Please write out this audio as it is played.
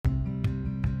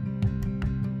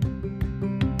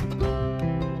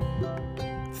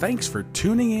Thanks for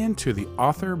tuning in to the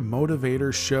Author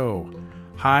Motivator Show.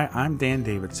 Hi, I'm Dan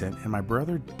Davidson, and my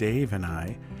brother Dave and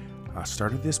I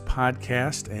started this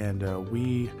podcast, and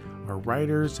we are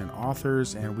writers and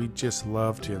authors, and we just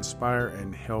love to inspire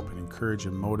and help and encourage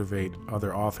and motivate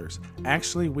other authors.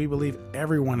 Actually, we believe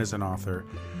everyone is an author.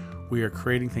 We are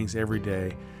creating things every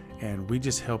day, and we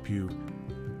just help you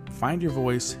find your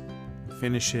voice,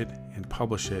 finish it, and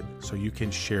publish it so you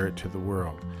can share it to the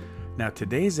world. Now,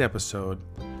 today's episode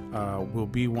will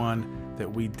be one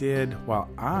that we did while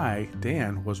I,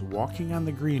 Dan, was walking on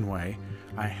the Greenway.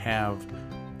 I have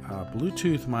a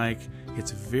Bluetooth mic.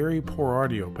 It's very poor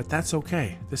audio, but that's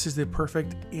okay. This is the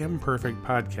perfect imperfect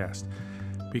podcast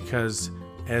because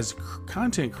as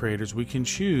content creators, we can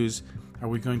choose, are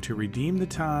we going to redeem the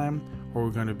time or are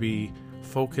we going to be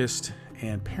focused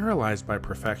and paralyzed by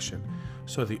perfection?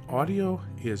 So the audio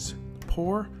is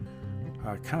poor.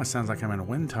 Kind of sounds like I'm in a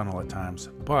wind tunnel at times,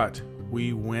 but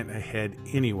we went ahead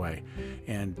anyway.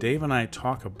 And Dave and I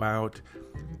talk about,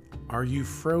 are you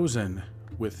frozen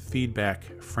with feedback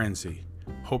frenzy?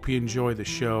 Hope you enjoy the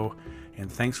show, and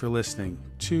thanks for listening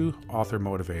to Author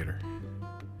Motivator.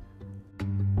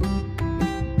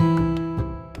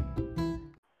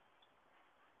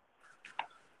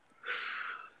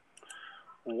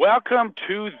 Welcome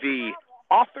to the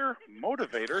Author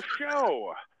Motivator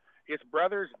Show. It's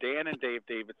brothers Dan and Dave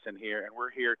Davidson here, and we're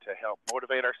here to help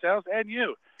motivate ourselves and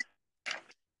you.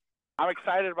 I'm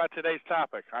excited about today's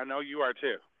topic. I know you are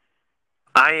too.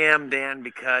 I am, Dan,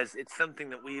 because it's something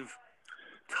that we've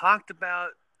talked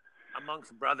about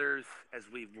amongst brothers as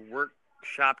we've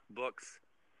workshopped books.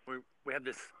 We have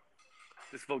this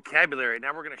vocabulary.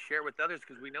 Now we're going to share it with others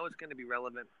because we know it's going to be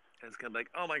relevant, and it's going to be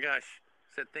like, oh my gosh,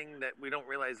 it's that thing that we don't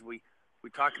realize we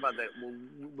talked about that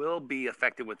will be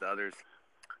effective with others.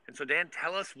 And so, Dan,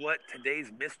 tell us what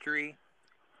today's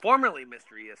formerly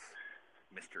mysterious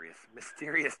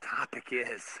topic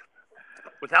is.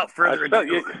 Without further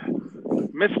ado.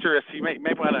 Mysterious, you may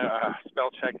want to spell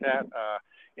check that.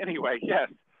 Anyway, yes.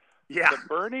 Yeah.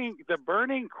 The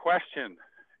burning question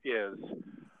is,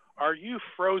 are you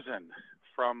frozen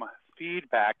from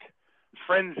feedback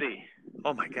frenzy?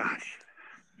 Oh, my gosh.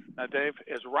 Now, Dave,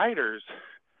 as writers,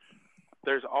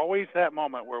 there's always that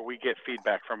moment where we get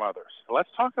feedback from others. So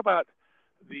let's talk about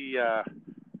the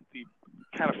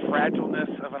kind of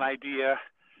fragileness of an idea,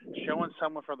 showing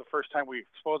someone for the first time. We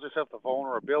expose ourselves to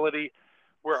vulnerability.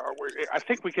 I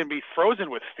think we can be frozen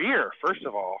with fear, first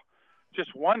of all,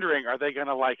 just wondering, are they going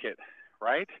to like it,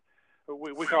 right?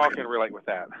 We all can relate with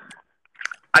that.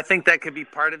 I think that could be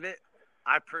part of it.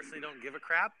 I personally don't give a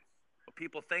crap what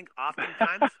people think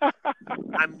oftentimes.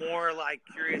 I'm more like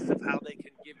curious of how they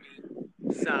can give me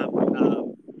some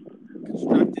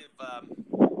constructive,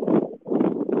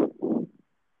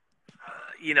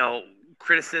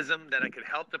 criticism that I could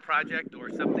help the project or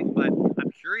something, but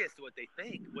I'm curious to what they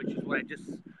think, which is what I just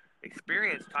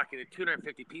experienced talking to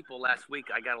 250 people last week.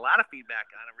 I got a lot of feedback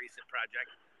on a recent project,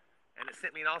 and it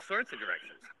sent me in all sorts of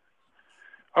directions.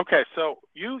 Okay, so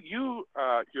you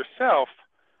yourself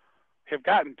have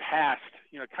gotten past,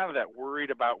 kind of that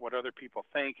worried about what other people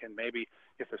think, and maybe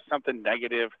if there's something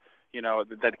negative,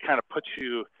 that kind of puts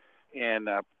you in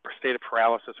a state of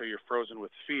paralysis, or you're frozen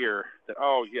with fear that,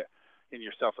 in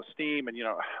your self-esteem, and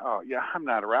I'm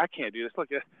not right, I can't do this. Look,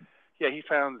 he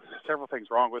found several things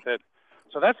wrong with it.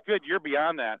 So that's good. You're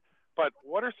beyond that. But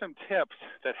what are some tips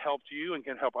that helped you and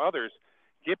can help others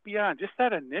get beyond just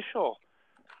that initial,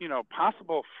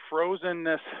 possible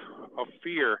frozenness of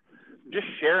fear, just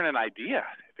sharing an idea,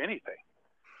 if anything?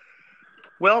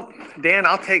 Well, Dan,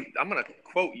 I'm going to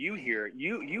quote you here.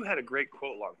 You had a great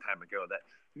quote a long time ago that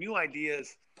new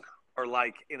ideas are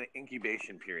like in an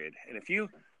incubation period. And if you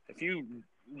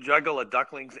juggle a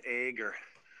duckling's egg or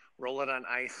roll it on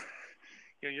ice,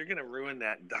 you're going to ruin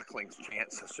that duckling's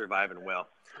chance of surviving well.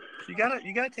 So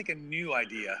you gotta take a new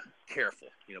idea careful.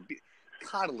 Be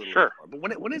caught a little bit more.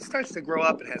 But when it starts to grow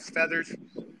up and has feathers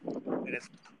and it's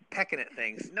pecking at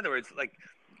things, in other words, like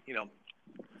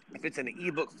if it's in an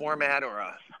ebook format or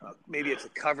maybe it's a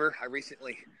cover. I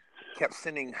recently kept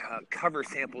sending cover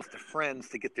samples to friends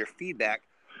to get their feedback,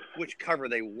 which cover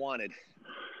they wanted,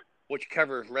 which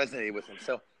cover resonated with them.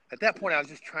 So at that point, I was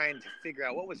just trying to figure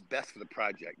out what was best for the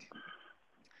project.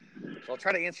 So I'll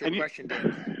try to answer your question,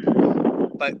 Dan.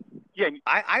 But yeah,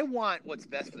 I want what's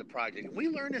best for the project. We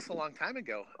learned this a long time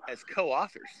ago as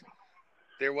co-authors.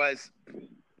 There was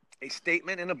a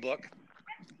statement in a book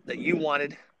that you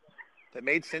wanted that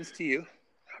made sense to you,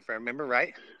 if I remember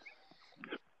right,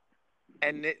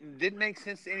 and it didn't make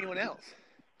sense to anyone else.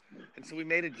 And so we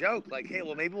made a joke like, hey,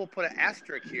 well, maybe we'll put an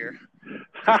asterisk here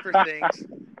just for things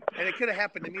And it could have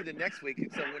happened to me the next week.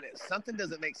 And so when something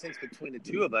doesn't make sense between the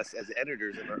two of us as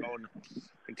editors of our own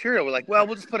material, we're like, well,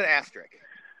 we'll just put an asterisk.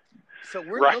 So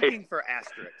we're Right. looking for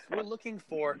asterisks. We're looking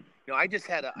for, I just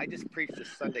preached a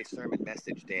Sunday sermon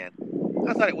message, Dan.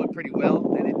 I thought it went pretty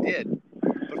well, and it did.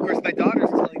 But of course, my daughter's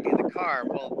telling me in the car,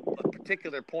 well, a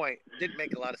particular point didn't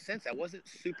make a lot of sense. I wasn't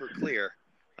super clear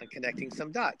on connecting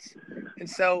some dots. And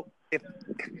so if,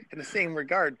 in the same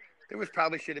regard, there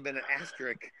probably should have been an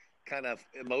asterisk kind of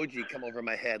emoji come over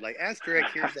my head, like asterisk,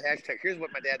 here's the hashtag, here's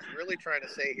what my dad's really trying to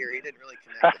say here. He didn't really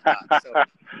connect the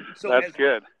dots. So That's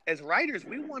good. As writers,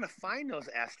 we want to find those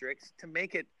asterisks to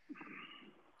make it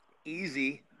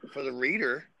easy for the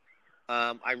reader.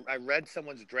 I read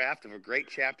someone's draft of a great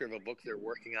chapter of a book they're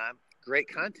working on, great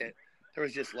content. There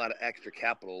was just a lot of extra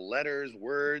capital letters,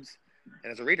 words.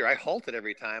 And as a reader, I halted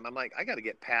every time. I'm like, I got to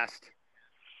get past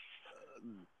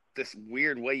this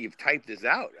weird way you've typed this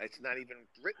out. It's not even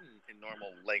written in normal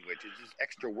language. It's just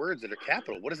extra words that are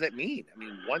capital. What does that mean? I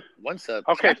mean, once a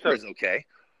chapter is okay.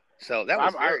 So that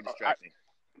was very distracting.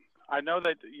 I know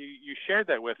that you shared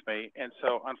that with me. And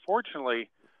so unfortunately,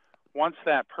 once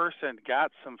that person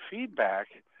got some feedback,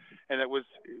 and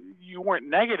you weren't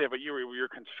negative, but you were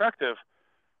constructive,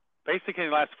 basically in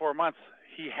the last 4 months,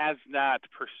 he has not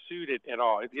pursued it at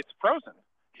all. It's frozen.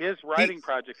 His writing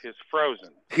project is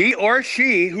frozen. He or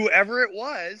she, whoever it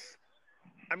was,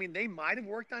 I mean, they might have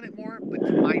worked on it more, but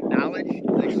to my knowledge,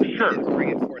 they didn't bring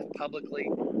it forth publicly.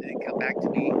 They didn't come back to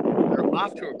me. They're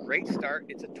off to a great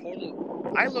start.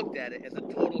 I looked at it as a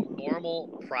total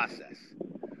normal process.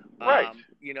 Right.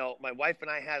 My wife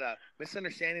and I had a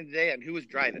misunderstanding today on who was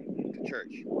driving to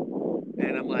church.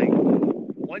 And I'm like,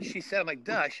 once she said, I'm like,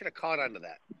 duh, I should have caught on to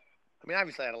that. I mean,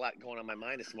 obviously I had a lot going on in my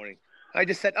mind this morning. I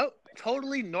just said, oh,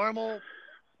 totally normal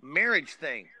marriage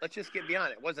thing. Let's just get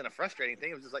beyond it. It wasn't a frustrating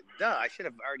thing. It was just like, duh, I should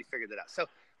have already figured that out. So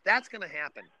that's going to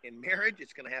happen. In marriage,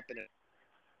 it's going to happen.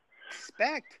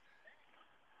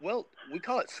 We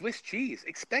call it Swiss cheese.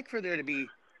 Expect for there to be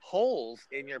holes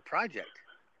in your project.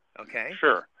 Okay?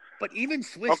 Sure. But even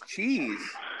Swiss cheese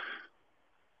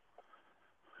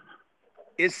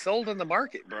is sold on the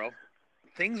market, bro.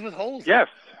 Things with holes. Yes.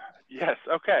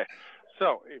 Okay.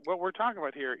 So what we're talking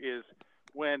about here is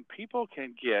when people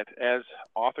can get, as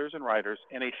authors and writers,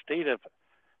 in a state of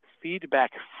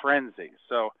feedback frenzy.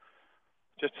 So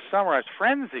just to summarize,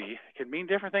 frenzy can mean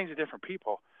different things to different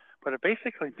people, but it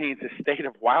basically means a state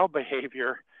of wild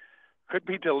behavior, could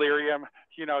be delirium.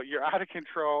 You're out of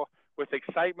control with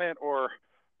excitement or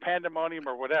pandemonium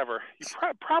or whatever.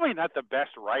 You're probably not the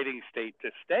best writing state to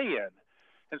stay in.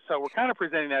 And so we're kind of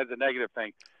presenting that as a negative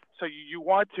thing. So you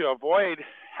want to avoid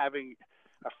having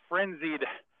a frenzied,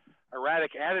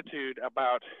 erratic attitude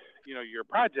about, your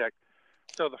project.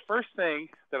 So the first thing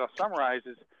that I'll summarize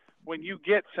is when you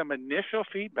get some initial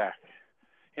feedback,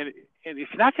 and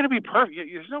it's not going to be perfect.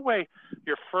 There's no way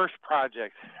your first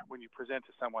project, when you present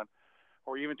to someone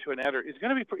or even to an editor, it's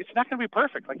not going to be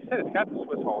perfect. Like you said, it's got the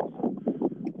Swiss holes.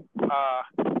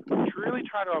 Really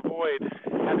try to avoid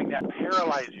having that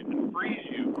paralyze you and freeze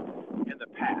you in the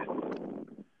path.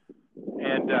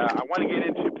 And I want to get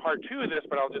into part 2 of this,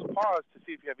 but I'll just pause to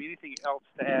see if you have anything else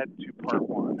to add to part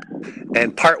 1.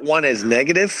 And part 1 is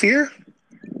negative fear?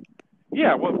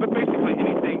 Yeah, well, but basically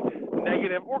anything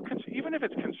negative, or even if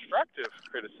it's constructive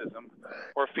criticism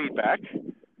or feedback,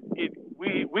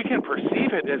 we can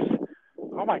perceive it as,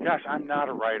 oh my gosh, I'm not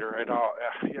a writer at all.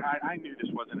 I knew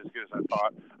this wasn't as good as I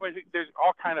thought. There's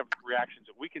all kind of reactions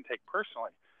that we can take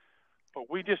personally, but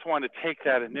we just want to take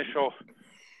that initial,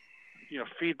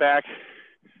 feedback,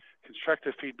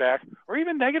 constructive feedback, or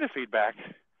even negative feedback,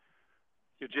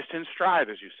 just in stride,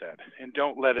 as you said, and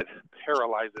don't let it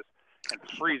paralyze us and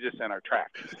freeze us in our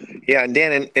tracks. Yeah, and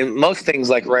Dan, in most things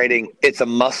like writing, it's a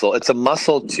muscle. It's a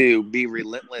muscle to be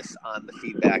relentless on the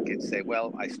feedback and say,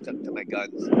 well, I stuck to my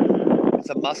guns. It's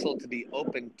a muscle to be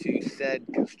open to said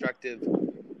constructive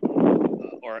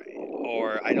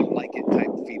or I don't like it type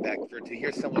of feedback. To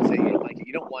hear someone say you don't like it,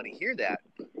 you don't want to hear that.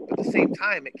 But at the same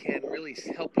time, it can really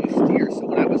help you steer. So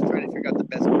when I was trying to figure out the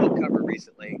best book cover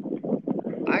recently,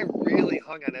 I really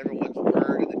hung on everyone's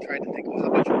word and then tried to think, well, how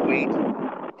much weight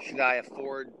should I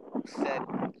afford said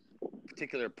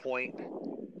particular point?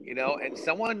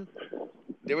 And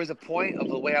there was a point of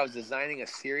the way I was designing a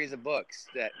series of books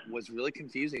that was really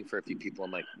confusing for a few people.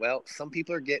 I'm like, well, some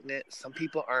people are getting it, some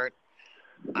people aren't.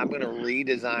 I'm going to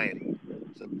redesign.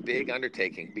 It's a big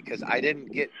undertaking because I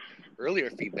didn't get earlier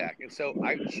feedback. And so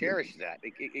I cherish that.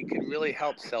 It can really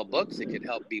help sell books. It can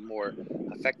help be more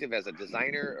effective as a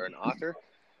designer or an author.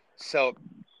 So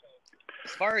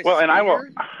as far as... Well, and I will...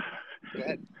 Go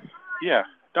ahead. Yeah.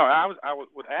 No, I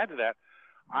would add to that.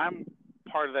 I'm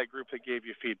part of that group that gave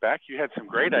you feedback. You had some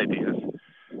great ideas.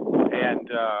 And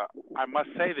I must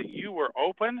say that you were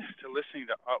open to listening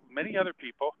to many other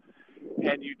people,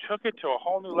 and you took it to a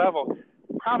whole new level.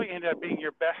 Probably ended up being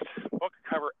your best book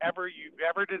cover you've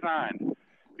ever designed,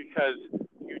 because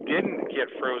you didn't get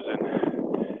frozen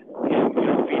in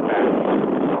feedback,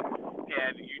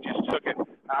 and you just took it.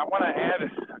 I want to add a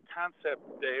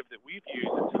concept, Dave, that we've used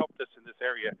that's helped us in this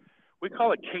area. We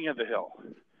call it King of the Hill.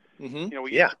 Mm-hmm.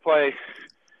 We used to play.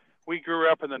 We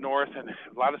grew up in the north and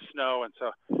a lot of snow, and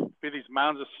so we had these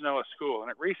mounds of snow at school. And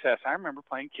at recess, I remember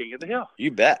playing King of the Hill.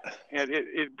 You bet. And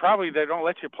it probably, they don't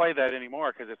let you play that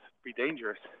anymore because it's be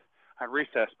dangerous on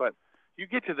recess. But you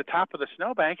get to the top of the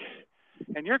snowbank,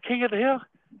 and you're King of the Hill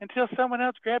until someone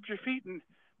else grabs your feet and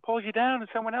pulls you down, and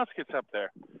someone else gets up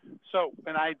there. So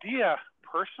an idea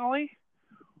personally,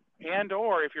 and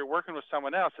or if you're working with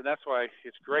someone else, and that's why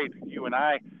it's great. You and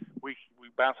I, we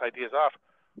bounce ideas off.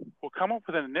 We'll come up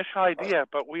with an initial idea,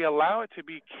 but we allow it to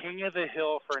be King of the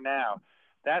Hill for now.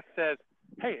 That says,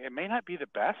 hey, it may not be the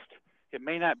best, it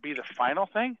may not be the final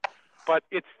thing, but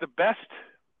it's the best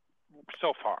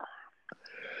so far.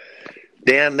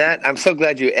 Dan, I'm so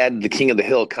glad you added the King of the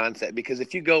Hill concept, because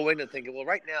if you go in and think, well,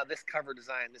 right now, this cover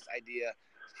design, this idea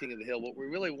is King of the Hill, what we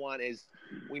really want is,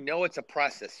 we know it's a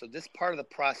process. So this part of the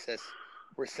process,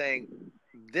 we're saying,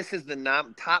 this is the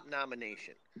top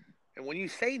nomination. And when you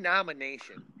say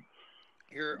nomination,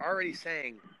 you're already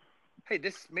saying, hey,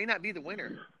 this may not be the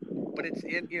winner, but it's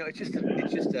just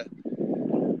a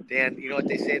Dan, you know what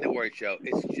they say in the award show?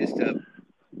 It's just an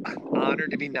honor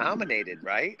to be nominated,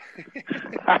 right?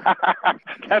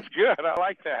 That's good. I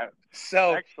like that.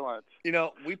 So excellent.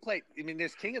 We played.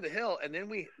 There's King of the Hill, and then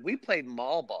we played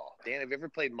mall ball. Dan, have you ever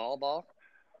played mall ball?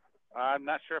 I'm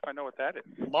not sure if I know what that is.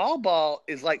 Mall ball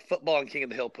is like football and King of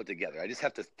the Hill put together. I just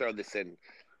have to throw this in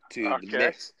to the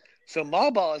mix. So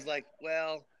mall ball is like,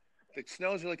 well, the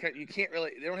snow's really –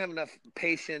 they don't have enough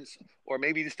patience, or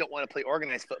maybe you just don't want to play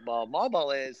organized football. Mall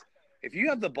ball is, if you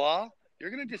have the ball, you're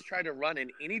going to just try to run in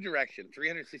any direction,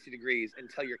 360 degrees,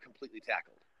 until you're completely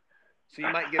tackled. So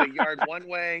you might get a yard one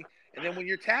way, and then when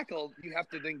you're tackled, you have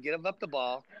to then give up the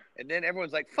ball, and then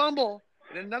everyone's like, fumble,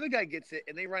 and then another guy gets it,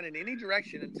 and they run in any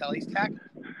direction until he's tackled.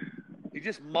 You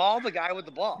just maul the guy with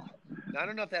the ball. Now, I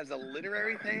don't know if that's a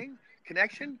literary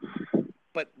connection,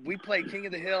 but we play King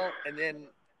of the Hill and then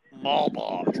mall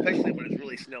ball, especially when it's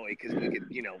really snowy, because we could,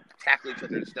 tackle each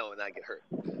other in snow and not get hurt.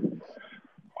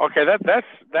 Okay,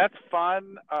 that's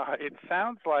fun. It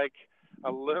sounds like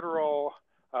a literal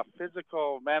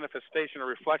physical manifestation or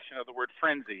reflection of the word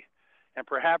frenzy. And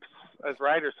perhaps as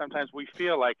writers, sometimes we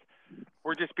feel like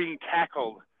we're just being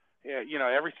tackled.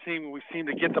 Every team we seem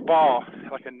to get the ball,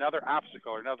 like another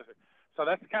obstacle or another. So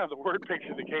that's kind of the word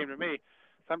picture that came to me.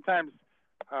 Sometimes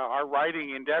our writing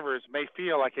endeavors may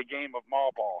feel like a game of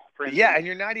mall ball. Frenzy. Yeah, and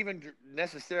you're not even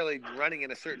necessarily running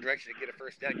in a certain direction to get a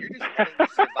first down. You're just trying to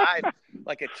survive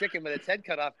like a chicken with its head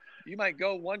cut off. You might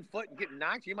go 1 foot and get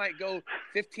knocked. You might go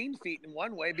 15 feet in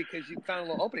one way because you found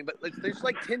a little opening. But there's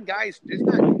like 10 guys.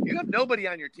 You have nobody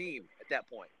on your team at that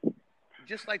point.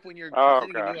 Just like when you're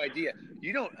getting a new idea.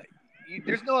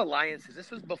 There's no alliances.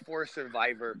 This was before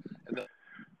Survivor.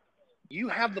 You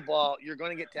have the ball. You're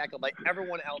going to get tackled by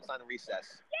everyone else on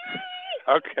recess.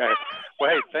 Okay. Well,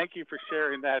 hey, thank you for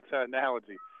sharing that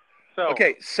analogy. Go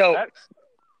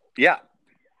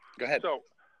ahead. So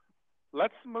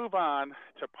let's move on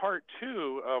to part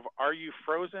 2 of Are You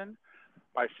Frozen?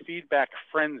 By Feedback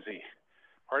Frenzy.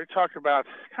 I already talked about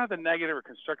kind of the negative or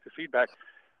constructive feedback.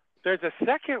 There's a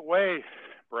second way,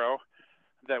 bro,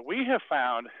 that we have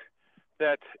found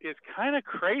that is kind of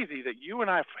crazy that you and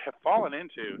I have fallen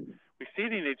into. We see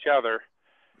it in each other,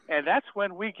 and that's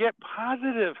when we get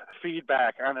positive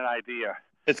feedback on an idea.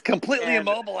 It's completely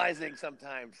immobilizing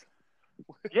sometimes.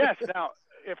 Yes. Now,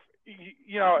 if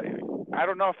I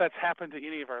don't know if that's happened to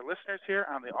any of our listeners here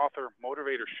on the Author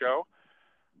Motivator Show,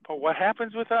 but what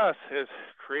happens with us as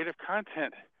creative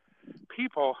content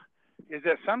people is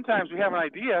that sometimes we have an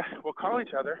idea, we'll call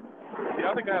each other, the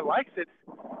other guy likes it,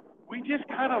 we just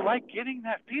kind of like getting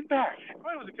that feedback.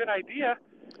 Well, it was a good idea.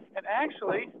 And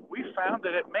actually, we found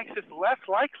that it makes us less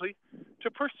likely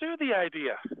to pursue the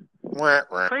idea.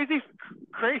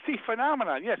 Crazy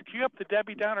phenomenon. Yes, cue up the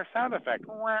Debbie Downer sound effect.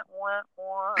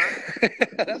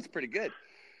 That's pretty good.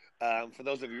 For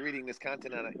those of you reading this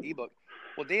content on an ebook.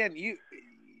 Well, Dan,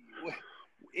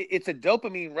 it's a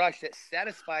dopamine rush that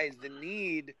satisfies the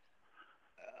need.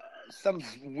 Some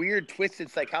weird twisted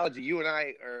psychology. You and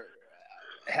I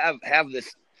have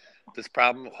this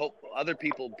problem. Hope other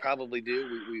people probably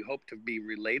do. We hope to be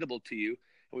relatable to you.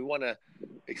 We want to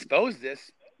expose this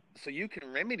so you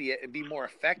can remedy it and be more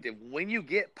effective when you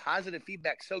get positive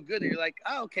feedback so good that you're like,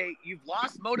 oh, okay, you've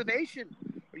lost motivation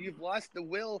or you've lost the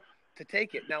will to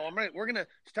take it. Now we're gonna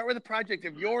start with a project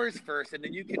of yours first, and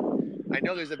then you can. I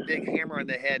know there's a big hammer on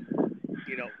the head.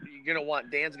 You know,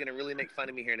 Dan's gonna really make fun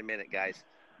of me here in a minute, guys.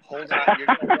 Hold on, you're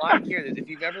gonna want to hear this. If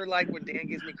you've ever liked when Dan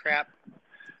gives me crap,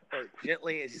 or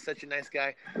gently, is he's such a nice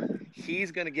guy,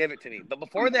 he's gonna give it to me. But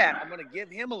before that, I'm gonna give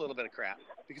him a little bit of crap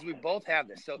because we both have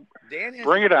this. So Dan has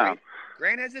bring it on.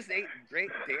 Dan has this great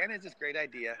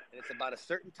idea, and it's about a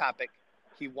certain topic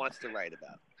he wants to write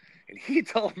about. And he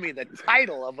told me the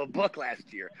title of a book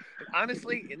last year. And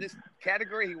honestly, in this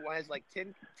category, he has like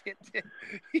 10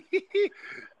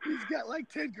 he's got like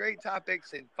 10 great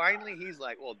topics. And finally, he's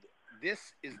like, well,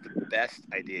 this is the best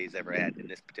idea he's ever had in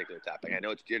this particular topic. I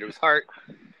know it's dear to his heart.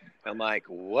 I'm like,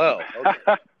 whoa.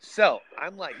 Okay. So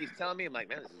I'm like, he's telling me, I'm like,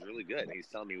 man, this is really good. And he's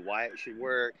telling me why it should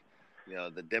work, you know,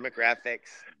 the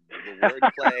demographics, the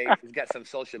wordplay. He's got some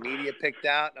social media picked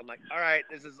out. I'm like, all right,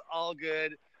 this is all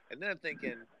good. And then I'm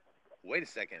thinking, wait a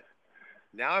second.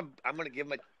 Now I'm going to give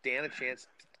Dan a chance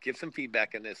to give some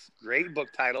feedback on this great book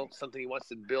title, something he wants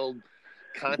to build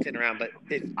content around. But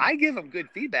if I give him good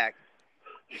feedback,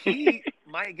 he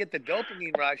might get the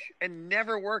dopamine rush and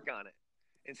never work on it.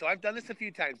 And so I've done this a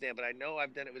few times, Dan, but I know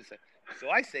I've done it with. So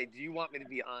I say, do you want me to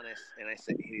be honest? And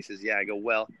he says, yeah. I go,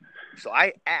 well. So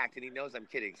I act, and he knows I'm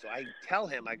kidding. So I tell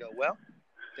him, I go, well,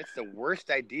 that's the worst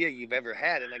idea you've ever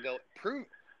had. And I go,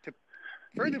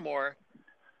 furthermore,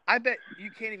 I bet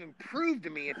you can't even prove to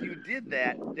me if you did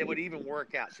that would even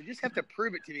work out. So you just have to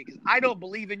prove it to me because I don't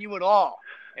believe in you at all.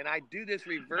 And I do this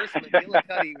reverse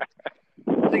McGillicuddy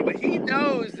thing, but he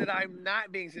knows that I'm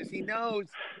not being serious. He knows.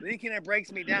 Then he kind of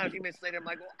breaks me down a few minutes later. I'm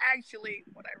like, well, actually,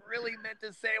 what I really meant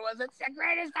to say was it's the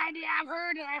greatest idea I've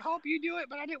heard, and I hope you do it,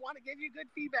 but I didn't want to give you good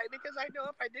feedback because I know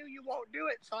if I do, you won't do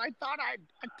it. So I thought I'd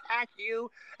attack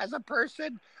you as a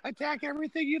person, attack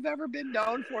everything you've ever been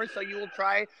known for, so you will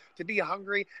try to be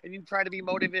hungry and you try to be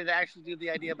motivated to actually do the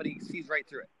idea, but he sees right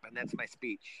through it. And that's my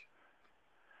speech.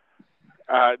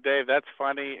 Dave, that's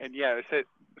funny. And yeah,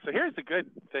 so here's the good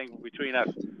thing between us.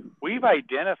 We've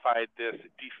identified this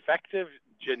defective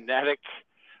genetic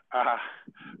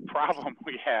problem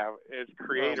we have as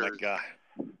creators. Oh my God.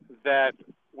 That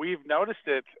we've noticed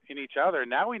it in each other.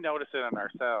 Now we notice it in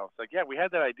ourselves. Like, yeah, we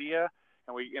had that idea,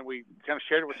 and we kind of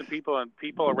shared it with some people, and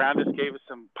people around us gave us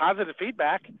some positive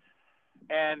feedback.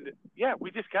 And yeah,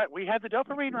 we had the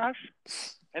dopamine rush,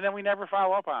 and then we never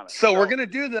follow up on it. So we're gonna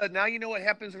do now you know what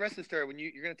happens the rest of the story when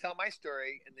you're gonna tell my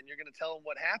story, and then you're gonna tell them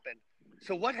what happened.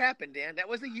 So what happened, Dan? That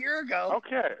was a year ago.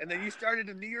 Okay. And then you started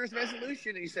a New Year's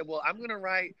resolution, and you said, "Well, I'm going to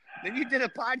write." Then you did a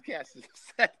podcast.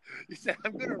 You said,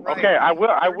 "I'm going to write." Okay, I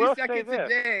will say this. A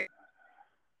day,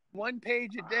 1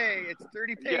 page a day. It's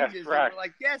 30 pages. Yes, right. And we're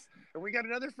like, yes. And we got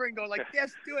another friend going like,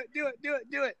 yes, do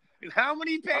it. And how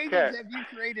many pages have you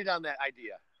created on that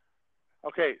idea?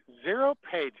 Okay, 0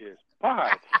 pages.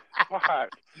 But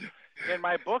in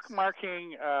my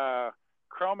bookmarking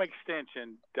Chrome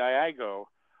extension, Diago,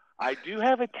 I do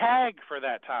have a tag for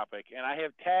that topic, and I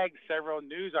have tagged several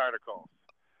news articles,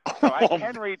 so I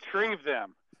can retrieve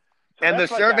them. So and the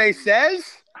survey says,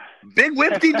 "Big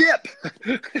whipty dip."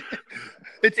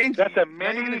 It's incubating. That's a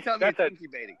mini. That's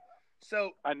incubating.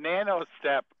 So a nano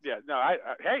step. Yeah. No.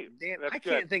 Hey, Dan, that's can't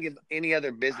good. think of any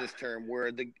other business term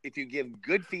where if you give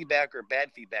good feedback or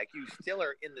bad feedback, you still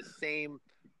are in the same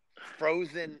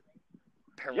frozen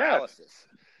paralysis. Yes.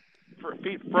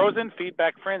 Frozen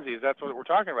feedback frenzies. That's what we're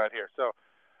talking about here. So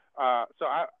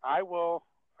I will.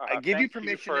 I give you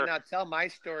permission to now tell my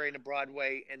story in a broad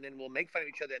way, and then we'll make fun of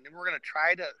each other, and then we're going to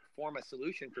try to form a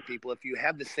solution for people if you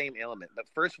have the same ailment. But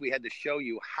first, we had to show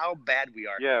you how bad we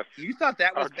are. Yes. You thought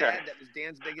that was bad. That was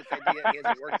Dan's biggest idea. He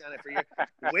hasn't worked on it for years.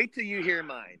 Wait till you hear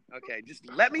mine. Okay,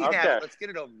 just let me have it. Let's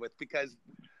get it over with because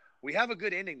we have a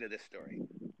good ending to this story.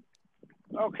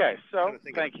 Okay, so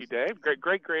thank you, Dave.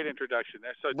 Great introduction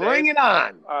there. So bring Dave, it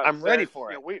on. I'm ready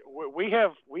for it. We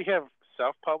have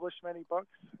self-published many books.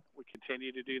 We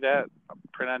continue to do that,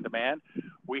 print on demand.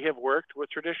 We have worked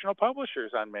with traditional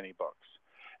publishers on many books,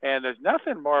 and there's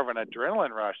nothing more of an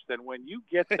adrenaline rush than when you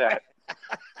get that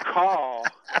call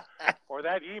or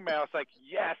that email. It's like,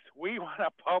 yes, we want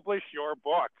to publish your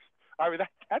books. I mean,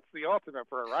 that's the ultimate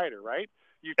for a writer, right?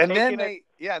 And then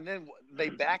they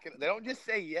back it. They don't just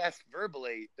say yes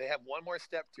verbally. They have one more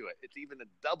step to it. It's even a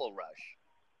double rush.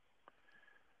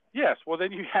 Yes. Well,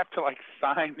 then you have to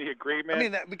sign the agreement. I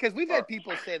mean, because we've had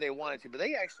people say they wanted to, but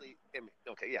they actually.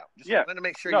 Just wanted to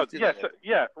make sure.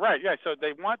 Right. Yeah. So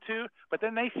they want to, but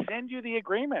then they send you the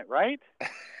agreement, right?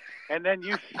 And then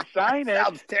you sign it.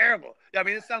 Sounds terrible. I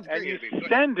mean, it sounds great. And you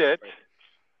send it.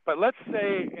 but let's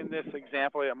say in this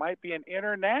example, it might be an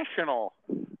international,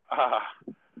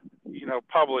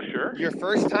 publisher. Your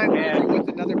first time working with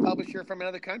another publisher from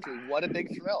another country. What a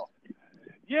big thrill.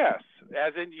 Yes,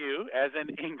 as in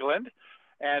England,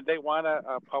 and they want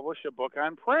to publish a book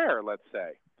on prayer, let's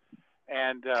say.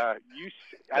 And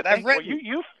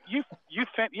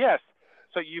yes.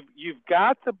 So you've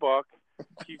got the book.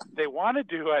 They want to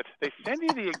do it. They send you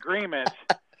the agreement,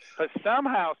 but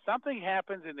somehow something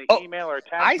happens in the email or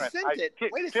attachment. I sent it.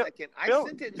 Wait a second. I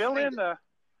sent it. Fill in the.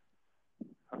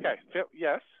 Okay.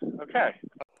 Yes. Okay.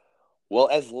 Well,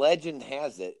 as legend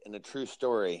has it, in a true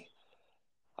story,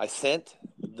 I sent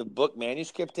the book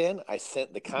manuscript in. I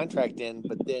sent the contract in,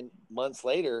 but then months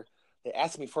later, they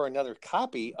asked me for another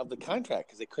copy of the contract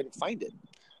because they couldn't find it.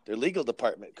 Their legal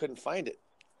department couldn't find it.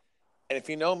 And if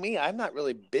you know me, I'm not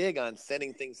really big on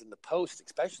sending things in the post,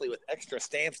 especially with extra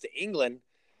stamps to England.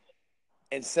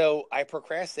 And so I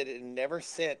procrastinated and never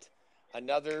sent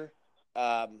another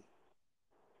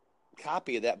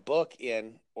copy of that book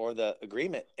in, or the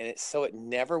agreement. And it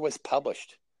never was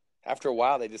published. After a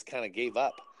while, they just kind of gave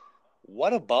up.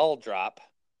 What a ball drop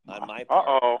on my part.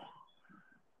 Uh-oh.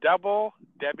 Double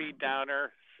Debbie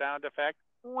Downer sound effect.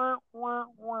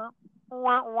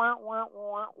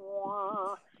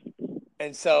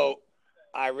 And so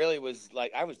I really was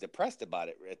I was depressed about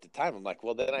it at the time. I'm like,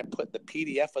 well, then I put the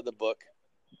PDF of the book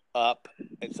up,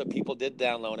 and so people did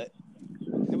download it.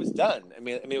 It was done. I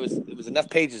mean, it was enough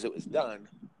pages. It was done,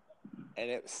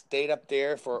 and it stayed up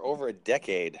there for over a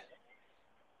decade.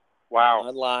 Wow.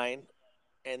 Online,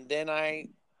 and then I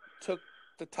took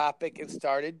the topic and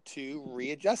started to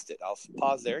readjust it. I'll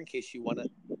pause there in case you want to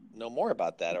know more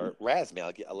about that, or razz me.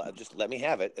 Just let me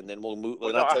have it, and then we'll move.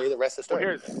 I'll tell you the rest of the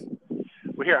story.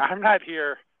 Well, I'm not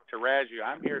here to razz you.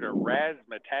 I'm here to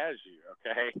razzmatazz you.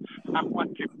 Okay, I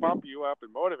want to bump you up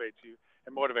and motivate you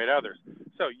and motivate others.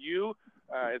 So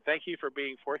thank you for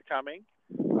being forthcoming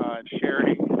and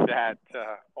sharing that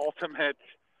ultimate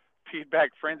feedback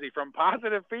frenzy from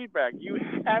Positive Feedback. You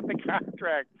had the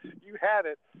contract. You had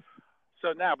it.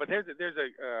 So now, but there's a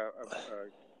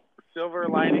silver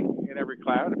lining in every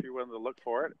cloud if you're willing to look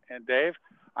for it. And Dave,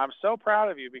 I'm so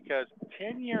proud of you because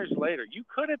 10 years later, you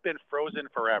could have been frozen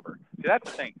forever. See,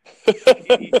 that's the thing.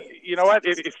 You know what?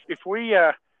 If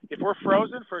we're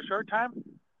frozen for a short time,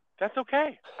 that's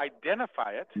okay.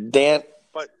 Identify it. Dan.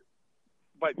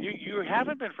 But you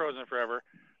haven't been frozen forever.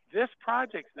 This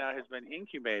project now has been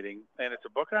incubating, and it's a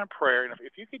book on prayer. And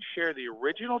if you could share the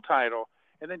original title,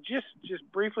 and then just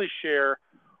briefly share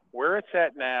where it's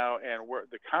at now and where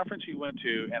the conference you went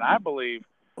to. And I believe,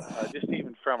 just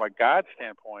even from a God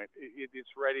standpoint, it's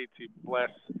ready to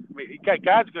bless. I mean,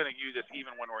 God's going to use us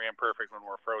even when we're imperfect, when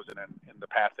we're frozen in the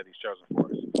path that He's chosen for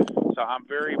us. So I'm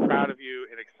very proud of you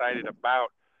and excited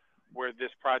about where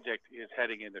this project is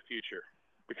heading in the future,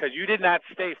 because you did not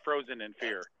stay frozen in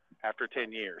fear after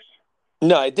 10 years.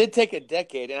 No, it did take a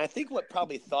decade. And I think what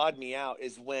probably thawed me out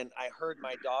is when I heard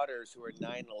my daughters, who are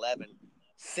 9 and 11,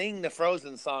 sing the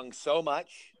Frozen song so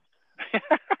much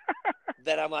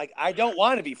that I'm like, I don't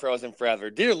want to be frozen forever.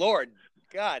 Dear Lord,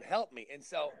 God, help me. And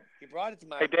so He brought it to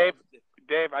my Hey,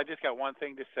 Dave, I just got one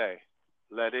thing to say.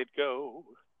 Let it go.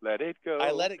 Let it go.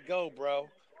 I let it go, bro.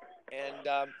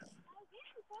 And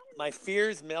my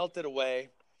fears melted away.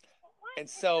 And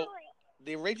so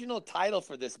the original title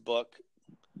for this book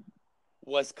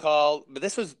was called, but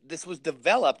this was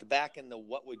developed back in the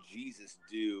What Would Jesus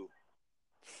Do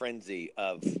frenzy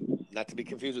of, not to be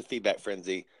confused with Feedback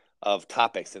Frenzy, of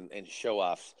topics and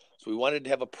show-offs. So we wanted to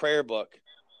have a prayer book,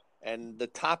 and the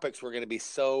topics were going to be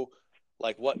so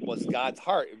like, what was God's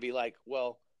heart? It'd be like,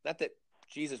 well, not that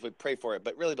Jesus would pray for it,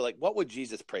 but really be like, what would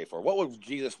Jesus pray for? What would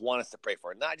Jesus want us to pray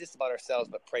for? Not just about ourselves,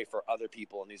 but pray for other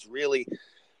people. And these really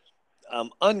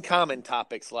uncommon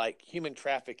topics like human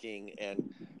trafficking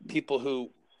and people who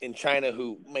in China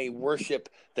who may worship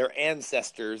their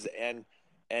ancestors and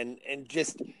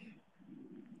just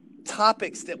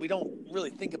topics that we don't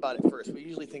really think about at first. We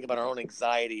usually think about our own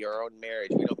anxiety or our own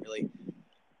marriage. We don't really,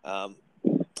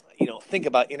 think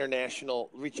about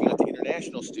reaching out to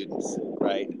international students,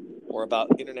 right? Or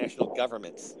about international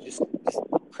governments. Just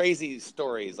crazy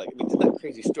stories. It's not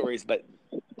crazy stories, but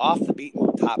off the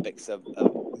beaten topics of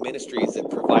ministries that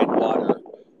provide water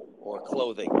or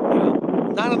clothing,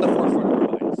 not on the forefront of our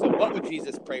mind. So What Would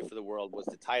Jesus Pray for the World was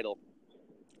the title.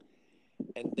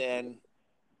 And then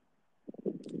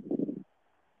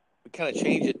we kind of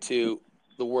changed it to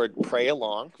the word pray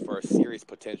along for a series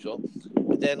potential.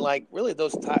 And then really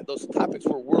those topics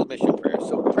were world mission prayers.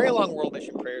 So Pray Along World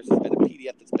Mission Prayers has been a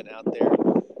PDF that's been out there.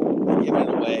 We're giving it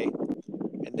away.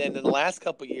 And then in the last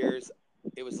couple of years,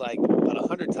 it was like about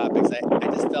 100 topics. I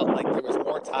just felt like there was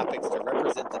more topics to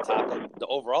represent the topic, the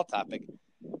overall topic.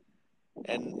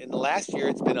 And in the last year,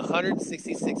 it's been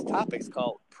 166 topics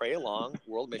called Pray Along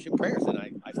World Mission Prayers. And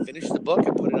I finished the book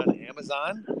and put it on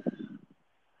Amazon.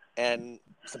 And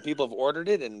some people have ordered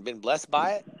it and been blessed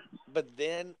by it. But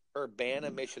then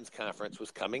Urbana Missions Conference was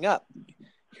coming up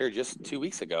here just 2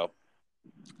 weeks ago.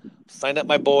 Signed up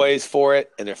my boys for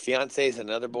it and their fiancés and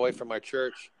another boy from our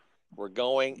church. We're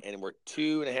going, and we're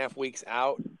 2.5 weeks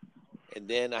out. And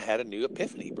then I had a new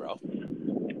epiphany, bro.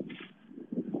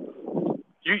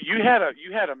 You had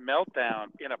a meltdown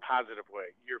in a positive way.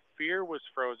 Your fear was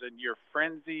frozen. Your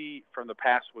frenzy from the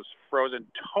past was frozen.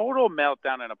 Total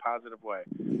meltdown in a positive way,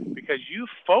 because you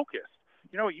focused.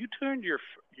 You know, you turned your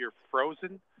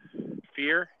frozen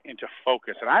fear into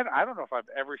focus. And I don't know if I've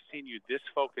ever seen you this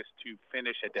focused to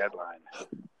finish a deadline.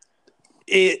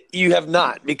 You have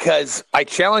not, because I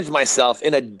challenged myself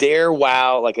in a dare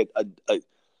wow, like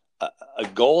a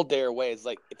goal dare way. It's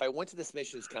like, if I went to this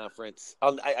missions conference,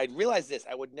 I realized this: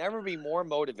 I would never be more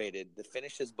motivated to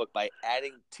finish this book by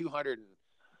adding 200 and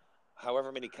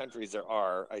however many countries there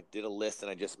are. I did a list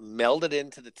and I just melded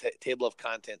into the table of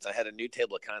contents. I had a new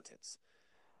table of contents.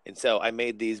 And so I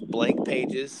made these blank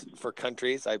pages for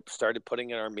countries. I started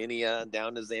putting in Armenia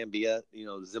down to Zambia,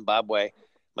 Zimbabwe. I'm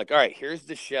like, all right, here's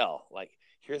the shell. Like,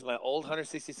 here's my old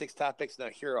 166 topics. Now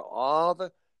here are all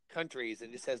the countries.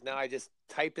 And it says, now I just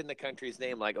type in the country's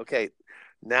name. Like, okay,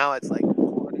 now it's like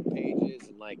 400 pages.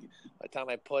 And like, by the time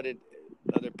I put it,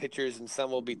 other pictures, and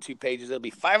some will be 2 pages. It'll be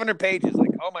 500 pages.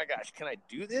 Like, oh my gosh, can I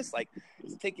do this? Like,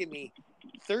 it's taken me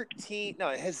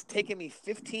it has taken me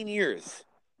 15 years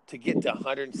to get to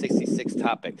 166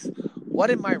 topics. What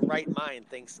in my right mind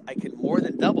thinks I can more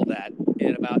than double that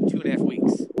in about 2.5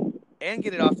 weeks and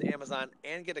get it off to Amazon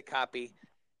and get a copy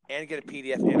and get a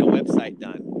PDF and a website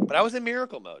done? But I was in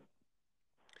miracle mode.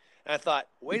 And I thought,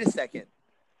 wait a second.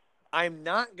 I'm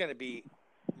not going to be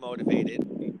motivated.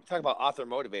 Talk about author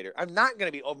motivator. I'm not going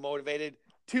to be motivated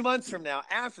 2 months from now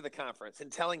after the conference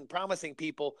and promising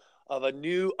people of a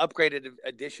new upgraded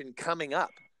edition coming up.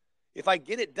 If I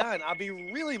get it done, I'll be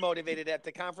really motivated at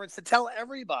the conference to tell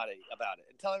everybody about it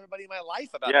and tell everybody in my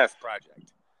life about this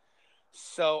project.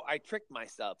 So I tricked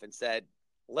myself and said,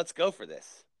 let's go for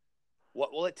this.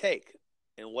 What will it take?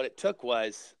 And what it took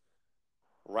was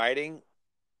writing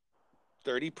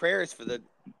 20 prayers for the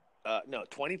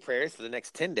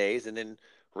next 10 days, and then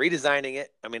redesigning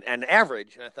it. I mean, an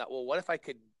average. And I thought, well, what if I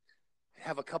could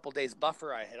have a couple days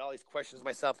buffer? I had all these questions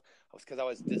myself. Because I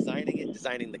was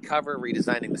designing the cover,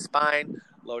 redesigning the spine,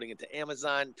 loading it to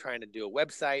Amazon, trying to do a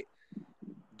website.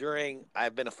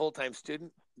 I've been a full-time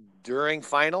student during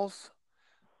finals,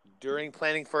 during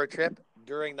planning for a trip,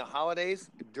 during the holidays,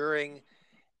 during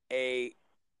a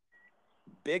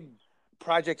big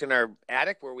project in our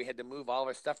attic where we had to move all of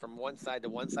our stuff from one side to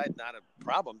one side. Not a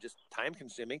problem, just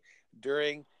time-consuming.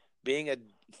 During being a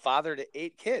father to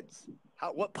 8 kids.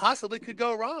 What possibly could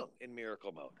go wrong in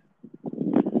miracle mode?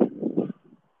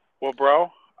 Well, bro,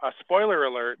 spoiler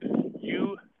alert,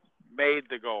 you made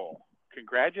the goal.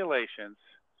 Congratulations.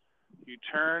 You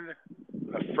turned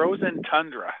a frozen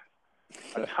tundra,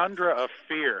 a tundra of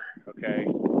fear, okay,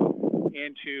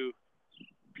 into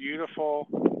beautiful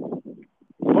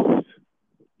books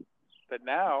that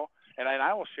now, and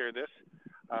I will share this,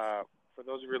 for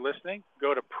those of you listening,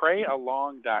 go to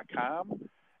prayalong.com,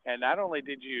 and not only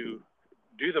did you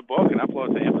do the book and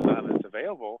upload it to Amazon, it's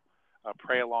available,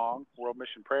 Pray Along World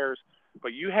Mission Prayers,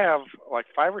 but you have like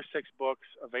 5 or 6 books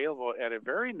available at a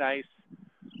very nice,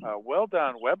 well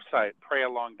done website,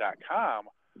 prayalong.com,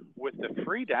 with the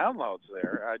free downloads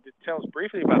there. Tell us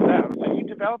briefly about that. So you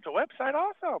developed a website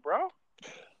also, bro.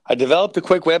 I developed a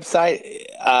quick website.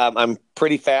 I'm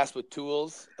pretty fast with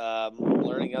tools,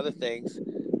 learning other things.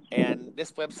 And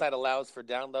this website allows for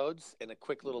downloads and a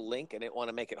quick little link. I didn't want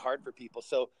to make it hard for people.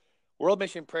 So World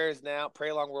Mission Prayers now, Pray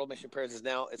Along World Mission Prayers is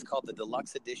now, it's called the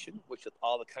Deluxe Edition, which with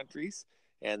all the countries.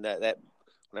 And that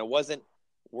when I wasn't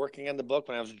working on the book,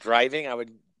 when I was driving, I would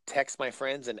text my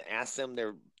friends and ask them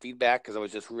their feedback because I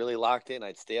was just really locked in.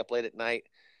 I'd stay up late at night,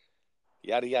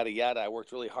 yada, yada, yada. I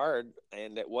worked really hard,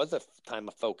 and it was a time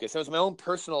of focus. It was my own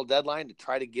personal deadline to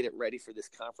try to get it ready for this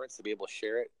conference, to be able to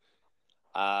share it.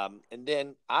 And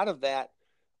then out of that,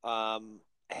 I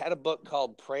had a book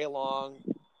called Pray Along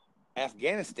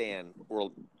Afghanistan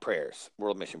World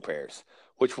Mission Prayers,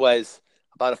 which was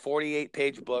about a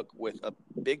 48-page book with a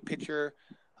big picture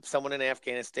of someone in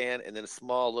Afghanistan and then a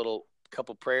small little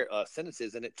couple prayer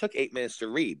sentences, and it took 8 minutes to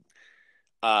read.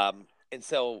 And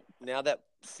so now that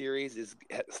series has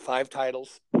 5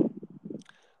 titles,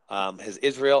 has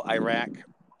Israel, Iraq,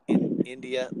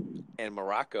 India, and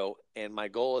Morocco. And my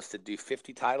goal is to do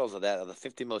 50 titles of that, of the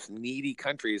 50 most needy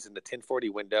countries in the 1040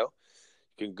 window.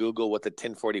 You can Google what the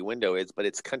 1040 window is, but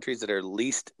it's countries that are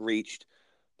least reached,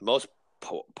 the most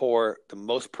poor, the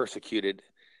most persecuted.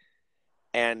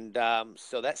 And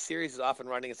so that series is off and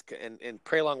running. And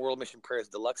Pray Along World Mission Prayers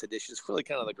Deluxe Edition is really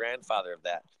kind of the grandfather of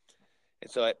that. And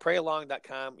so at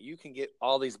prayalong.com, you can get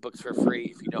all these books for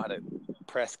free if you know how to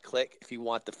press click. If you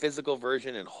want the physical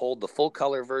version and hold the full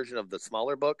color version of the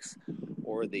smaller books,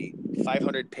 or the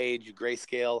 500-page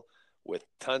grayscale with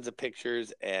tons of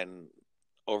pictures and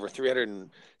over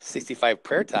 365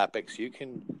 prayer topics, you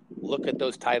can look at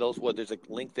those titles. Well, there's a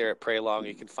link there at Pray Along.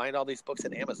 You can find all these books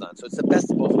at Amazon. So it's the best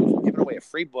of both worlds. We're giving away a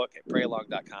free book at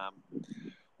prayalong.com.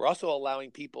 We're also allowing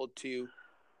people to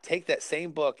take that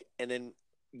same book and then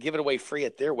give it away free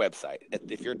at their website.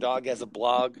 If your dog has a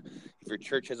blog, if your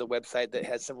church has a website that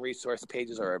has some resource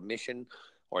pages or a mission,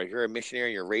 or if you're a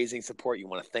missionary, you're raising support, you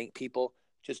want to thank people,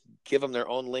 just give them their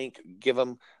own link, give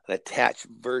them an attached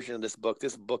version of this book.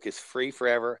 This book is free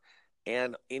forever,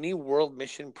 and any World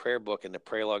Mission Prayer book in the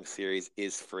Pray Along series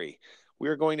is free. We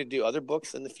are going to do other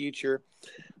books in the future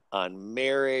on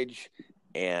marriage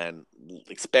and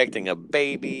expecting a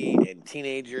baby and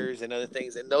teenagers and other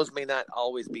things, and those may not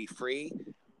always be free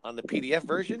on the PDF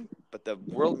version, but the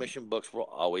World Mission books will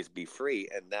always be free,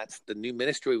 and that's the new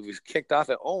ministry we've kicked off.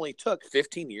 It only took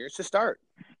 15 years to start.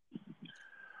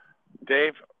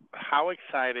 Dave, how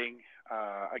exciting.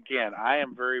 Again, I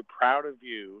am very proud of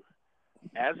you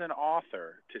as an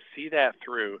author to see that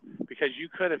through, because you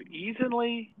could have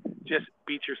easily just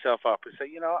beat yourself up and say,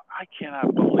 I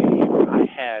cannot believe I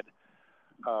had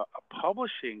a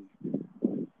publishing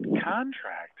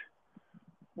contract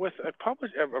with a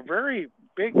very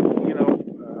big,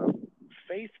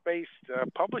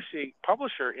 faith-based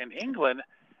publisher in England,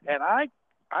 and I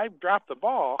dropped the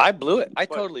ball. I blew it. I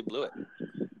totally blew it.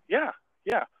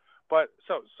 Yeah. But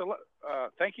so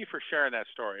thank you for sharing that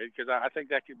story, because I think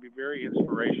that could be very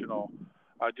inspirational,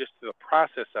 just to the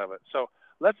process of it. So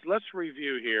let's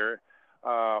review here.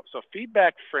 So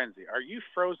Feedback Frenzy. Are you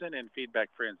frozen in Feedback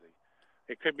Frenzy?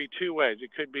 It could be two ways.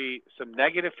 It could be some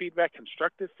negative feedback,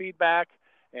 constructive feedback,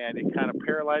 and it kind of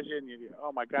paralyzes you, and you,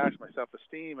 oh my gosh, my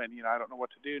self-esteem, and I don't know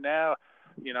what to do now.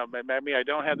 Maybe I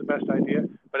don't have the best idea.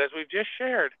 But as we've just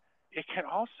shared, it can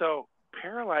also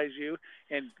paralyze you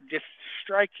and just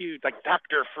strike you like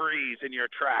Dr. Freeze in your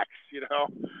tracks.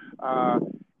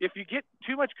 If you get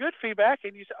too much good feedback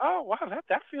and you say, oh wow,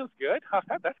 that feels good.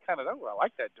 That's kind of, I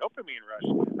like that dopamine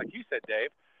rush, like you said, Dave.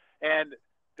 And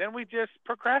then we just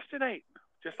procrastinate,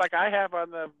 just like I have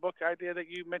on the book idea that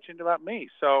you mentioned about me.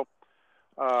 So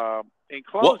in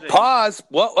closing, pause.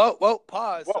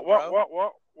 Pause.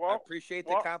 Whoa. I appreciate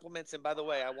the compliments. And by the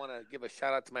way, I want to give a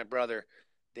shout out to my brother,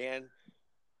 Dan.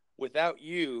 Without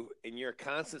you and your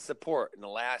constant support in the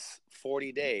last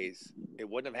 40 days, it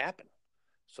wouldn't have happened.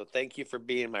 So thank you for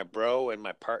being my bro and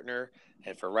my partner,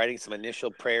 and for writing some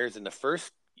initial prayers in the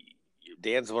first.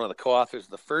 Dan's one of the co-authors of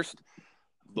the first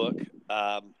book.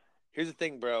 Here's the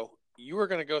thing, bro. You are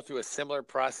going to go through a similar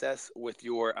process with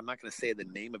your, I'm not going to say the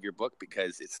name of your book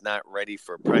because it's not ready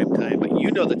for prime time, but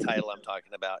you know the title I'm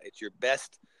talking about. It's your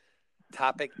best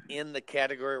topic in the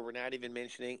category we're not even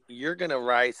mentioning. You're going to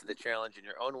rise to the challenge in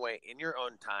your own way, in your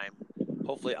own time.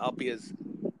 Hopefully I'll be as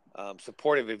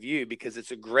supportive of you, because it's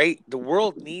the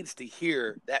world needs to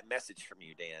hear that message from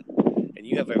you, Dan. And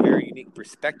you have a very unique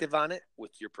perspective on it,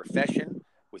 with your profession,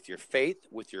 with your faith,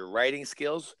 with your writing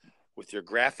skills, with your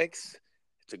graphics.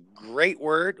 It's a great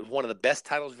word. It was one of the best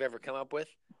titles we've ever come up with.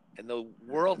 And the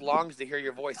world longs to hear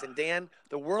your voice. And Dan,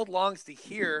 the world longs to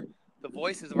hear the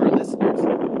voices of our listeners.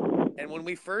 And when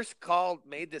we first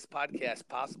made this podcast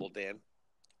possible, Dan,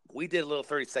 we did a little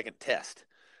 30-second test.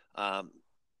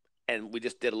 And we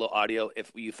just did a little audio.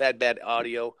 If you've had bad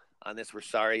audio on this, we're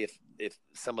sorry. If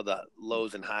some of the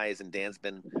lows and highs, and Dan's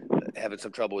been having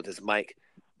some trouble with his mic,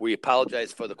 we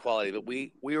apologize for the quality. But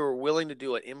we were willing to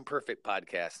do an imperfect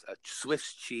podcast, a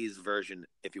Swiss cheese version,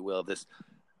 if you will, of this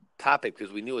topic,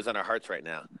 because we knew it was on our hearts right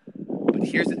now. But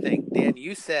here's the thing, Dan,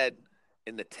 you said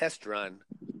in the test run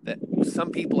that some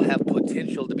people have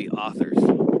potential to be authors.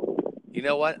 You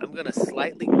know what? I'm going to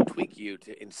slightly tweak you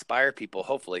to inspire people,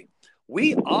 hopefully.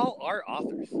 We all are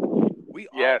authors. We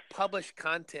all publish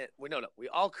content. We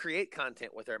all create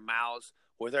content with our mouths,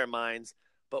 with our minds.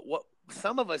 But what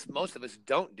most of us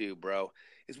don't do, bro,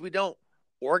 is we don't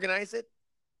organize it.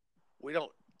 We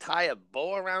don't tie a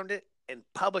bow around it and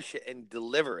publish it and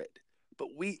deliver it. But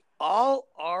we all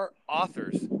are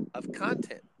authors of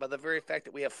content by the very fact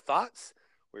that we have thoughts.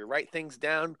 We write things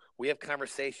down. We have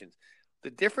conversations. The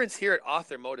difference here at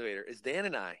Author Motivator is Dan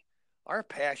and I, our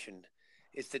passion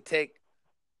is to take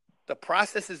the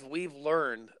processes we've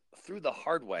learned through the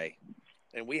hard way,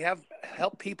 and we have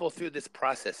helped people through this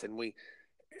process, and we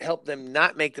help them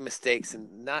not make the mistakes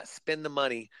and not spend the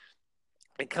money,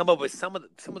 and come up with some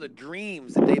of the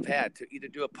dreams that they've had to either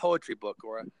do a poetry book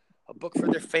or a book for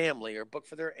their family or a book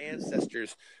for their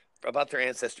ancestors, about their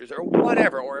ancestors or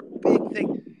whatever, or a big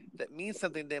thing that means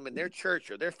something to them in their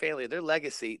church or their family or their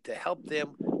legacy to help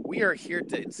them. We are here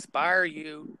to inspire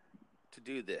you to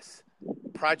do this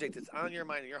project that's on your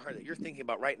mind and your heart that you're thinking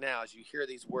about right now as you hear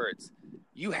these words.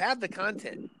 You have the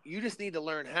content. You just need to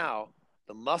learn how,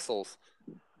 the muscles,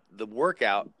 the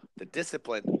workout, the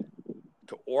discipline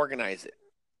to organize it.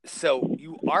 So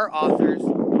you are authors.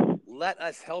 Let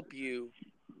us help you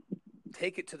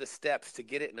take it to the steps to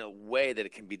get it in a way that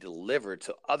it can be delivered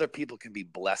so other people can be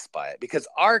blessed by it. Because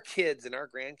our kids and our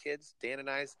grandkids, Dan and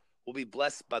I's, will be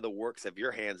blessed by the works of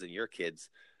your hands and your kids.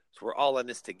 So we're all in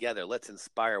this together. Let's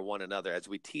inspire one another as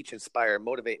we teach, inspire,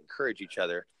 motivate, encourage each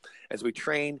other, as we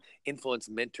train, influence,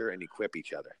 mentor, and equip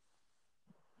each other.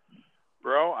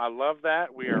 Bro, I love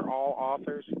that. We are all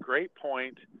authors. Great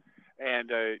point.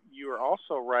 And you are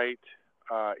also right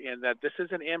in that this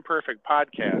is an imperfect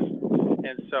podcast.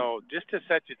 And so just to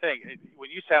set you think,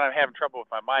 when you said I'm having trouble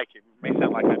with my mic, it may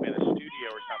sound like I'm in a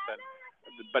studio or something,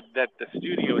 but that the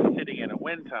studio is sitting in a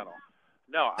wind tunnel.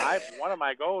 No, one of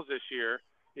my goals this year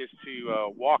is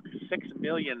to walk 6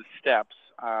 million steps.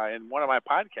 And one of my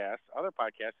other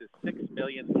podcasts is 6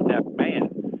 Million Step Man.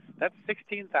 That's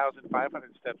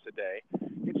 16,500 steps a day.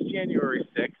 It's January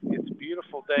 6th. It's a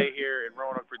beautiful day here in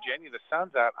Roanoke, Virginia. The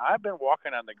sun's out. I've been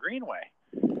walking on the Greenway.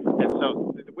 And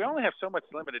so we only have so much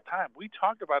limited time. We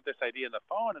talked about this idea on the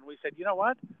phone, and we said, you know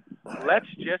what? Let's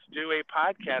just do a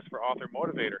podcast for Author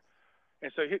Motivator.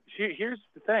 And so here's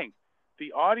the thing.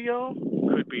 The audio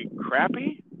could be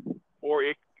crappy, or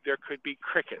there could be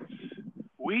crickets.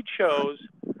 We chose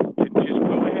to just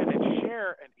go ahead and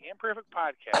share an imperfect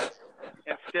podcast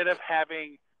instead of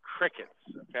having crickets,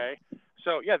 okay?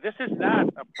 So, yeah, this is not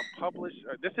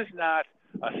this is not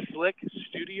a slick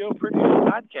studio-produced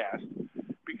podcast,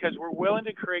 because we're willing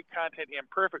to create content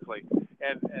imperfectly,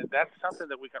 and that's something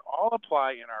that we can all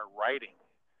apply in our writing,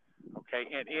 okay,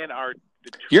 and in our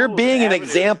You're being an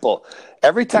example.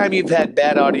 Every time you've had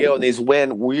bad audio and these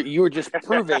you were just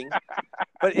proving,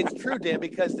 but it's true, Dan,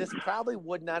 because this probably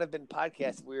would not have been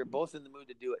podcast if we were both in the mood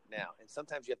to do it now. And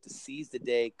sometimes you have to seize the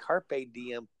day, carpe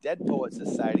diem, Dead Poet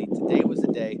Society. Today was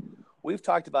the day. We've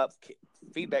talked about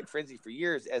Feedback Frenzy for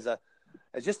years as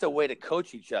just a way to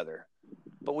coach each other.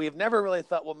 But we've never really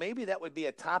thought, well, maybe that would be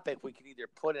a topic we could either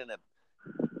put in a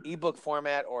ebook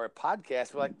format or a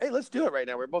podcast. We're like, hey, let's do it right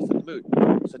now. We're both in the mood.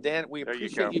 So, Dan, we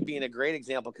appreciate you being a great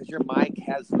example, because your mic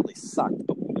has really sucked,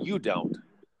 but you don't.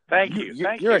 Thank you.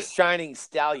 You're a shining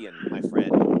stallion, my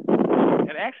friend.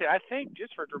 And actually, I think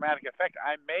just for dramatic effect,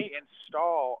 I may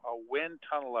install a wind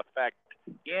tunnel effect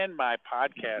in my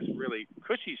podcast, really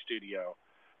cushy studio,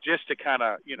 just to kind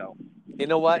of, You know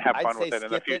what? have I'd fun say with it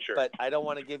in the skip future. it, but I don't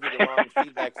want to give you the wrong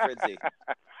feedback, Fritzy.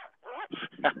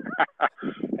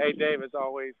 Hey, Dave, as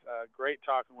always, great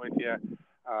talking with you.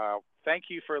 Thank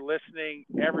you for listening,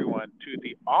 everyone, to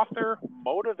the Author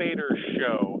Motivator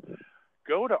Show.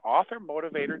 Go to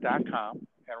authormotivator.com,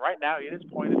 and right now it is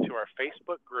pointed to our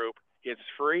Facebook group. It's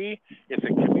free. It's a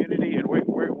community, and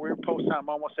we're posting on them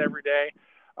almost every day.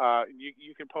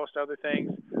 You can post other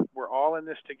things. We're all in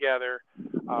this together.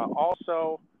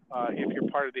 Also, if you're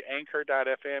part of the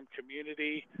Anchor.fm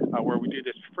community, where we do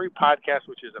this free podcast,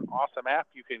 which is an awesome app,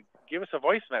 you can give us a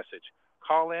voice message.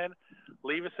 Call in,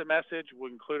 leave us a message.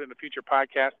 We'll include it in a future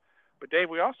podcast. But, Dave,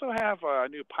 we also have a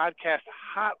new podcast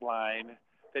hotline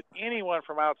that anyone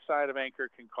from outside of Anchor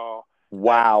can call.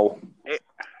 Wow.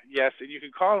 Yes, and you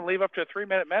can call and leave up to a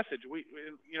 3-minute message. We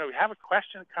have a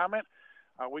question, comment.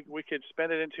 We could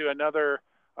spend it into another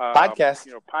podcast.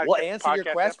 We'll answer podcast your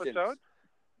questions. episode.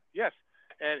 Yes,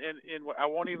 and I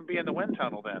won't even be in the wind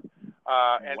tunnel then.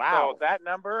 And wow. So that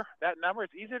number,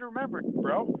 it's easy to remember,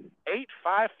 bro.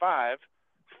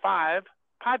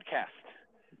 855-5-podcast.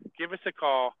 Give us a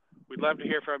call. We'd love to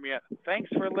hear from you. Thanks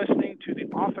for listening to the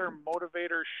Author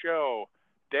Motivator Show.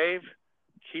 Dave,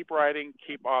 keep writing,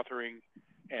 keep authoring,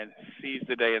 and seize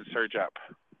the day and surge up.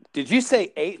 Did you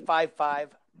say 855-55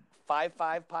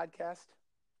 podcast?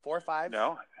 4 5?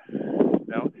 No.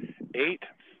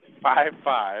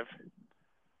 855-5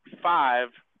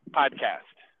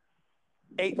 podcast.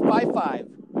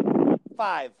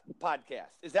 855-5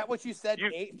 podcast. Is that what you said?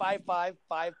 855-5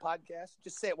 podcast?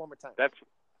 Just say it one more time.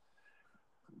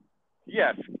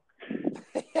 Yes.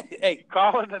 Hey,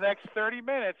 call in the next 30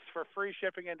 minutes for free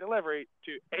shipping and delivery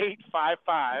to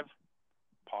 855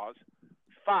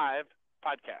 5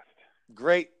 podcast.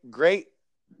 Great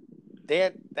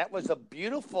Dan, that was a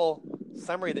beautiful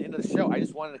summary at the end of the show. I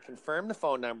just wanted to confirm the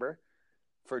phone number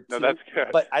for No, two, that's good.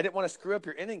 but I didn't want to screw up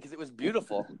your inning because it was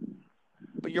beautiful.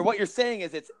 But what you're saying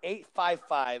is it's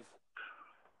 855-5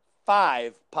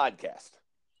 podcast.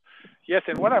 Yes,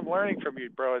 and what I'm learning from you,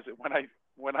 bro, is that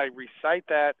when I recite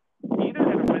that, either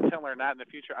in a wind tunnel or not in the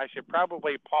future, I should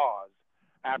probably pause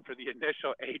after the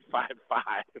initial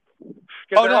 855.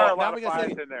 Oh, no, now now we're going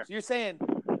to say in there. So you're saying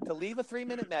to leave a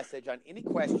 3-minute message on any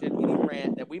question, any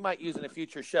rant that we might use in a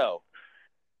future show.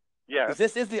 Yes. Because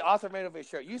this is the Author Motivator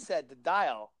Show. You said to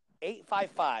dial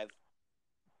 855-5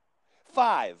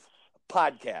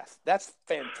 podcast. That's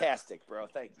fantastic, bro.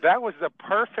 Thank you. That was the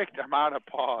perfect amount of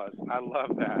pause. I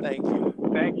love that. Thank you.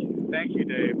 Thank you,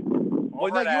 Dave.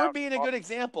 Well, no, you were being a good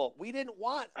example. We didn't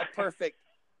want a perfect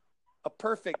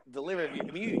delivery. I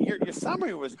mean, your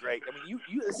summary was great. I mean,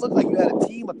 you it looked like you had a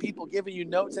team of people giving you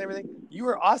notes and everything. You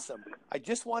were awesome. I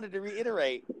just wanted to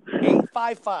reiterate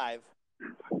 855-5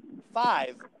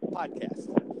 podcast.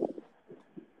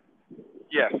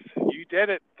 Yes, you did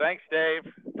it. Thanks,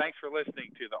 Dave. Thanks for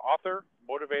listening to the Author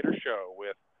Motivator Show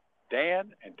with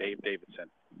Dan and Dave Davidson.